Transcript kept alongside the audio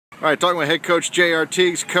All right, talking with head coach Jay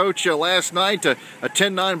Artigues. Coach, last night a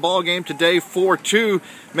 10-9 ball game, today 4-2.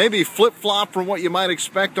 Maybe flip-flop from what you might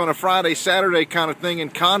expect on a Friday, Saturday kind of thing in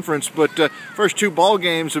conference, but first two ball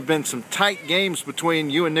games have been some tight games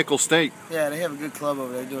between you and Nicholls State. Yeah, they have a good club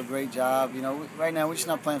over there. They do a great job. You know, right now we're just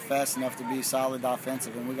not playing fast enough to be solid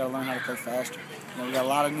offensive, and we got to learn how to play faster. You know, we got a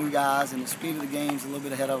lot of new guys, and the speed of the game is a little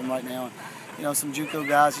bit ahead of them right now. You know, some JUCO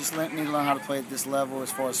guys just need to learn how to play at this level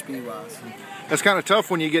as far as speed-wise. That's kind of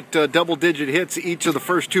tough when you get double-digit hits each of the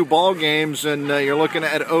first two ball games, and you're looking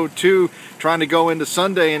at 0-2, trying to go into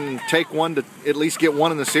Sunday and take one to at least get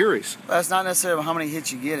one in the series. Well, it's not necessarily how many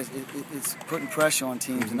hits you get. It's putting pressure on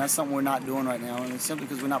teams, and that's something we're not doing right now. And it's simply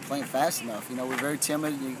because we're not playing fast enough. You know, we're very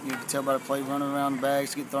timid. You can tell by the play running around the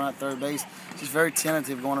bags, get thrown out third base. Just very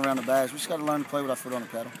tentative going around the bags. We just got to learn to play with our foot on the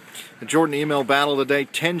pedal. The Jordan email battle today,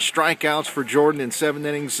 10 strikeouts for Jordan in 7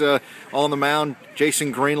 innings on the mound.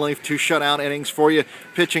 Jason Greenleaf, 2 shutout innings for you.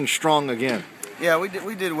 Pitching strong again. Yeah, we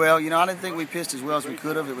did well. You know, I didn't think we pitched as well as we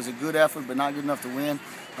could have. It was a good effort, but not good enough to win.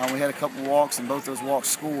 We had a couple walks, and both those walks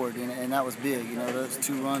scored, and that was big. You know, those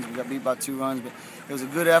 2 runs, we got beat by 2 runs, but it was a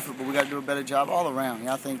good effort, but we got to do a better job all around. You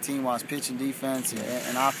know, I think team-wise, pitching, defense,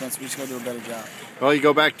 and offense, we just got to do a better job. Well, you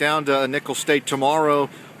go back down to Nicholls State tomorrow,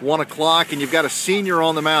 1 o'clock, and you've got a senior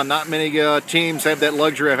on the mound. Not many teams have that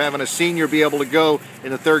luxury of having a senior be able to go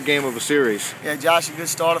in the 3rd game of a series. Yeah, Josh, a good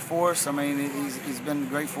starter for us. I mean, he's been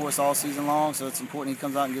great for us all season long, so it's important he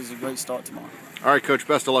comes out and gives us a great start tomorrow. All right, Coach,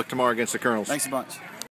 best of luck tomorrow against the Colonels. Thanks a bunch.